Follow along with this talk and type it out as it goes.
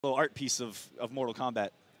little art piece of Mortal Kombat.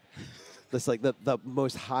 That's like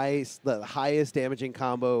the highest damaging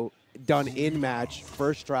combo done in match,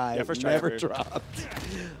 first try, never dropped.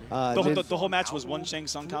 The whole match was one Shang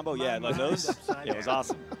Tsung combo. Yeah, like those. Yeah, it was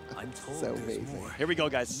awesome. So amazing. Here we go,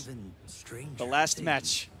 guys. The last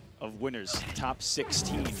match of winners, top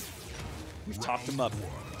 16. We've talked them up,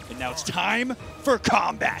 and now it's time for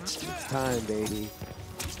combat. It's time, baby.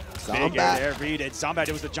 Big air read. Xombat,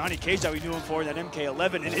 it was the Johnny Cage that we knew him for in that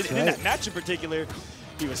MK11, and in that match in particular,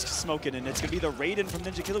 he was smoking, and it's going to be the Raiden from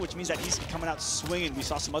NinjaKilla, which means that he's coming out swinging. We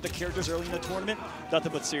saw some other characters early in the tournament.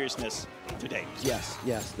 Nothing but seriousness today. Yes,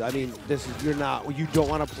 yes. I mean, this is you don't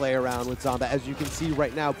want to play around with Xombat. As you can see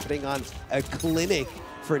right now, putting on a clinic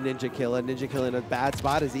for NinjaKilla. NinjaKilla in a bad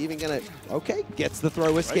spot is even going to, gets the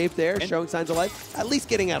throw escape there, and showing signs of life, at least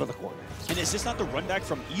getting out of the corner. And is this not the run back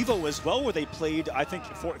from Evo as well, where they played, I think,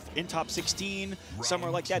 in top 16,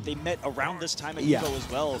 somewhere like that? They met around this time at Evo as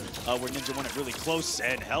well, where Ninja won it really close.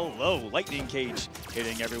 And hello, Lightning Cage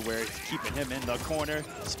hitting everywhere, keeping him in the corner.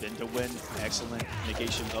 Spin to win. Excellent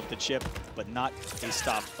negation of the chip, but not a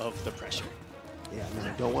stop of the pressure. Yeah,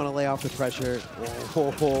 no, don't want to lay off the pressure.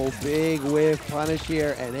 Oh, big whiff punish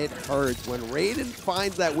here, and it hurts. When Raiden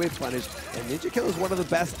finds that whiff punish, and NinjaKilla is one of the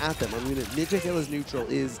best at them. I mean, NinjaKilla's neutral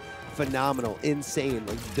is phenomenal, insane.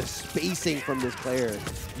 Like the spacing from this player,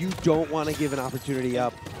 you don't want to give an opportunity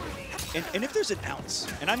up. And if there's an ounce,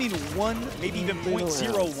 and I mean one, maybe even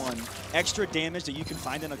 0.01 extra damage that you can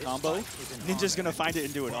find in a combo, Ninja's gonna find it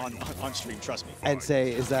and do it on stream, trust me. And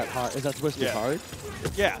say, is that hard? Is that supposed to be hard?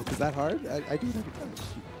 Yeah. Is that hard? I do that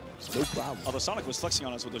because no problem. Although Sonic was flexing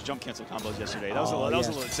on us with those jump cancel combos yesterday. That was a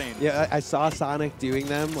little insane. Yeah, I saw Sonic doing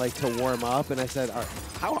them like to warm up, and I said,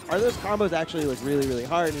 are those combos actually like really, really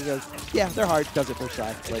hard? And he goes, yeah, they're hard. Does it first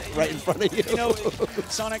try, like right in front of you. You know,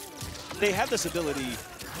 Sonic, they have this ability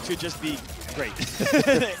to just be great.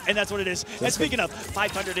 And that's what it is. And speaking of,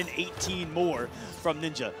 518 more from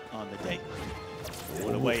Ninja on the day.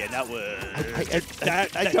 Went away, and that was...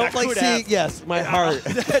 I don't like seeing, yes, my heart.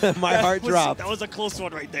 My heart dropped. That was a close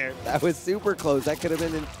one right there. That was super close. That could have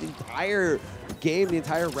been an entire game, the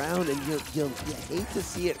entire round, and you hate to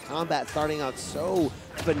see it combat starting out so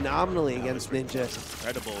phenomenally against Ninja.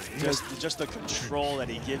 Incredible. Just the control that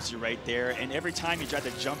he gives you right there, and every time he tried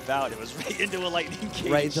to jump out, it was right into a lightning cage.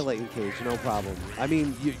 Right into lightning cage, no problem. I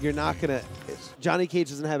mean, you're not going to... Johnny Cage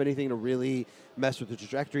doesn't have anything to really mess with the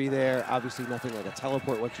trajectory there. Obviously, nothing like a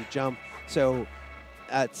teleport once you jump. So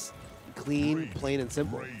that's clean, plain and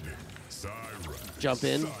simple. Jump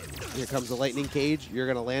in. Here comes the lightning cage. You're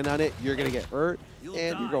going to land on it. You're going to get hurt,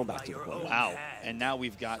 and you're going back to your corner. Wow. And now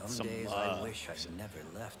we've got some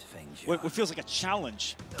what feels like a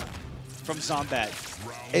challenge from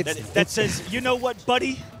Xombat that says, you know what,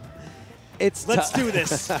 buddy? Let's do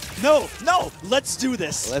this. No, let's do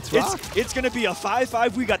this. Let's rock. It's going to be a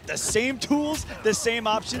 5-5. We got the same tools, the same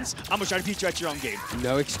options. I'm going to try to beat you at your own game.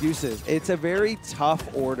 No excuses. It's a very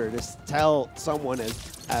tough order to tell someone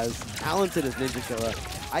as talented as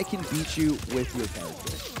NinjaKilla, I can beat you with your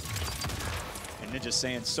character. And Ninja's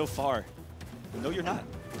saying, so far, no, you're not.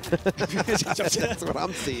 That's what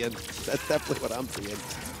I'm seeing. That's definitely what I'm seeing.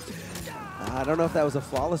 I don't know if that was a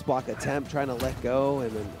flawless block attempt, trying to let go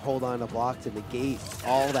and then hold on to block to negate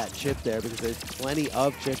all that chip there, because there's plenty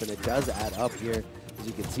of chip, and it does add up here. As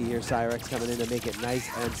you can see here, Cyrex coming in to make it nice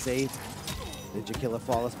and safe. NinjaKilla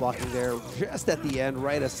flawless blocking there just at the end,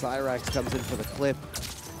 right as Cyrex comes in for the clip.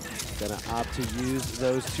 Gonna opt to use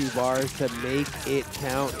those 2 bars to make it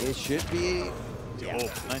count. It should be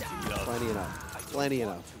plenty enough. Plenty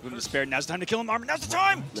enough. Room to spare. Now's the time to kill him, Armin. Now's the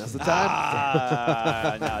time. Now's the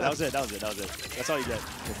time. No, that was it. That's all you get.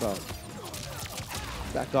 That's all.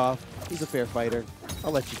 Back off. He's a fair fighter.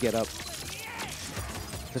 I'll let you get up.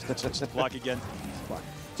 Just block again.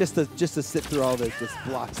 Just to sit through all this, just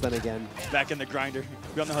blocks then again. Back in the grinder.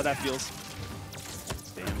 We all know how that feels.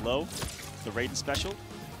 Staying low. The Raiden special.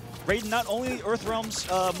 Raiden, not only EarthRealm's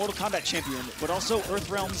Mortal Kombat champion, but also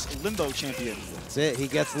EarthRealm's Limbo champion. That's it. He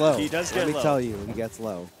gets low. He does get low. Let me tell you, he gets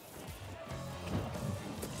low.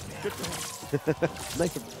 Good for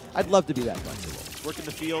him. I'd love to be that flexible. Working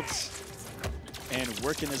the fields and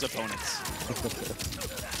working his opponents.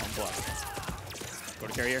 On block. Go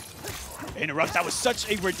to carrier. Interrupt. That was such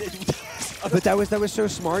a ridiculous. But that was so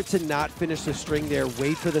smart to not finish the string there,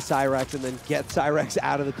 wait for the Cyrex, and then get Cyrex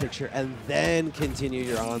out of the picture, and then continue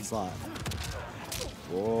your onslaught.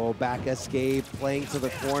 Oh, back escape, playing to the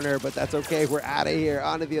corner, but that's okay. We're out of here,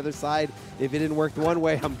 onto the other side. If it didn't work one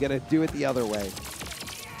way, I'm going to do it the other way.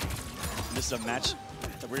 This is a match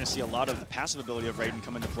that we're going to see a lot of the passive ability of Raiden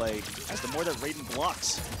come into play, as the more that Raiden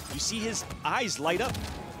blocks, you see his eyes light up.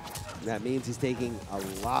 That means he's taking a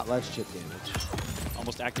lot less chip damage.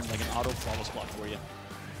 Almost acting like an auto flawless block for you.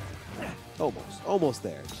 Almost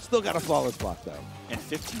there. Still got a flawless block though. And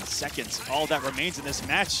 15 seconds, all that remains in this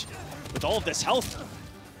match. With all of this health,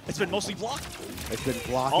 it's been mostly block. It's been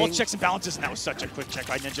blocking. All checks and balances, and that was such a quick check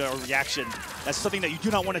by Ninja, or reaction. That's something that you do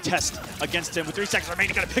not want to test against him. With 3 seconds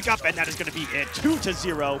remaining, going to pick up, and that is going to be it.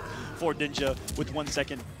 2-0 for Ninja with 1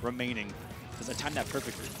 second remaining. Because I timed that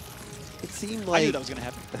perfectly. It seemed like... I knew that was going to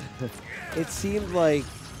happen. It seemed like,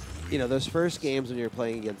 you know, those first games when you're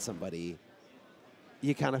playing against somebody,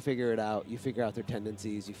 you kind of figure it out. You figure out their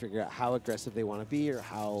tendencies. You figure out how aggressive they want to be or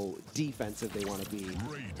how defensive they want to be.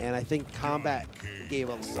 And I think Kombat gave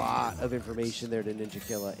a lot of information there to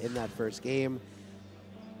NinjaKilla in that first game.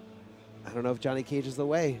 I don't know if Johnny Cage is the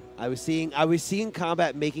way. I was seeing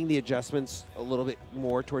Kombat making the adjustments a little bit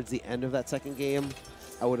more towards the end of that second game.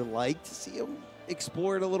 I would have liked to see him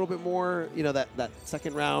explore it a little bit more. You know, that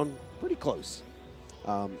second round, pretty close.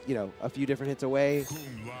 You know, a few different hits away.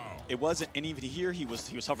 It wasn't, and even here, he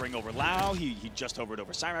was hovering over Lau. He just hovered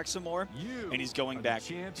over Cyrax some more, and he's going back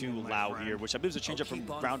to Lau here, which I believe is a change up from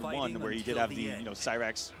round 1, where he did have the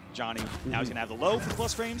Cyrax Johnny. Now he's gonna have the low for the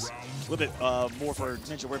plus frames. A little bit more for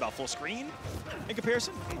Ninja to worry about full screen in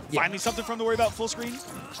comparison. Yeah. Finally, something from the worry about full screen.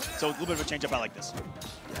 So a little bit of a change up. I like this.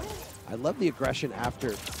 I love the aggression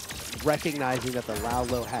after recognizing that the Lau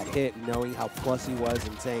low had hit, knowing how plus he was,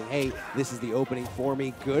 and saying, hey, this is the opening for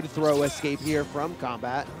me. Good throw escape here from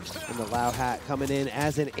Kombat. And the Lau hat coming in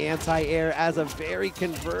as an anti-air, as a very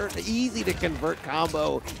easy to convert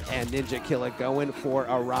combo. And NinjaKilla going for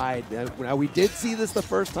a ride. Now, we did see this the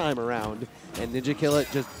first time around, and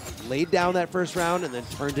NinjaKilla just laid down that first round and then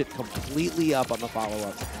turned it completely up on the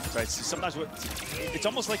follow-up. Right, so sometimes it's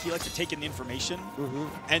almost like you like to take in the information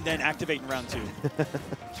and then activate in round 2.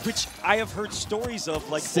 Which I have heard stories of,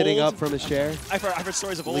 like sitting up from his chair. I've heard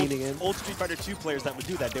stories of old Street Fighter 2 players that would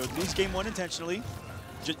do that. They would lose game 1 intentionally,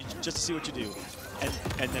 just to see what you do,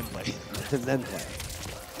 and then play. And then play.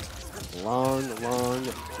 Long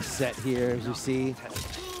set here, as you see.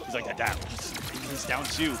 He's like that down. He's down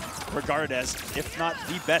 2, regarded as, if not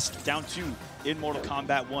the best down 2 in Mortal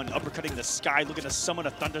Kombat 1, uppercutting the sky, looking to summon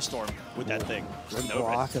a thunderstorm with that thing. Good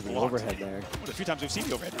block of the overhead there. A few times we've seen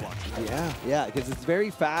the overhead block. Yeah, because it's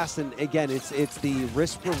very fast, and again, it's the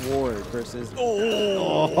risk reward versus.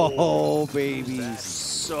 Oh, baby!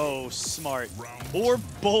 So smart or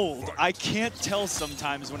bold. I can't tell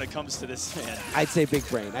sometimes when it comes to this man. I'd say big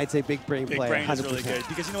brain. I'd say big brain play. Big brain is really good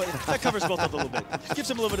because you know what? That covers both up a little bit.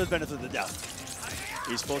 Gives him a little bit of the benefit of the doubt.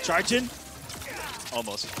 He's full charging.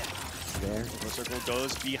 Almost. There. The circle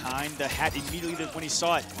goes behind the hat immediately when he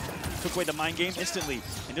saw it. He took away the mind game instantly.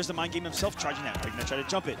 And there's the mind game himself charging out. Are you going to try to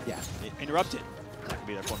jump it? Yeah. Interrupt it. Not going to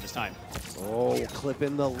be there for him this time. Oh,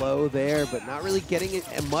 clipping the low there, but not really getting it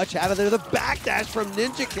much out of there. The backdash from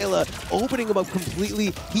NinjaKilla, opening him up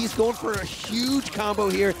completely. He's going for a huge combo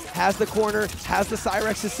here. Has the corner, has the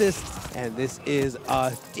Cyrax assist, and this is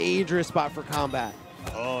a dangerous spot for Kombat.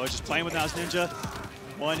 Oh, just playing with Now's Ninja.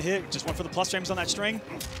 One hit, just went for the plus frames on that string.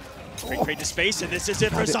 Create the space, and this is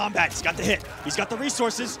it for Xombat. He's got the hit. He's got the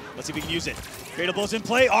resources. Let's see if we can use it. Fatal blow's in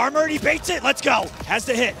play. Armor, and he baits it. Let's go. Has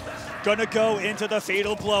the hit. Gonna go into the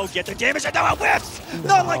fatal blow. Get the damage, and now it whiffs.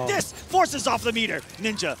 Not like this. Forces off the meter.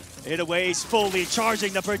 Ninja hit away. He's fully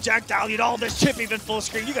charging the projectile. Need all this chip, even full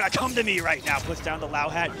screen. You gotta come to me right now. Puts down the Lau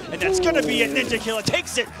hat, and that's gonna be it. NinjaKilla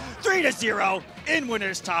takes it 3-0 in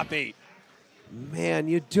winners top 8. Man,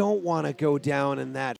 you don't want to go down in that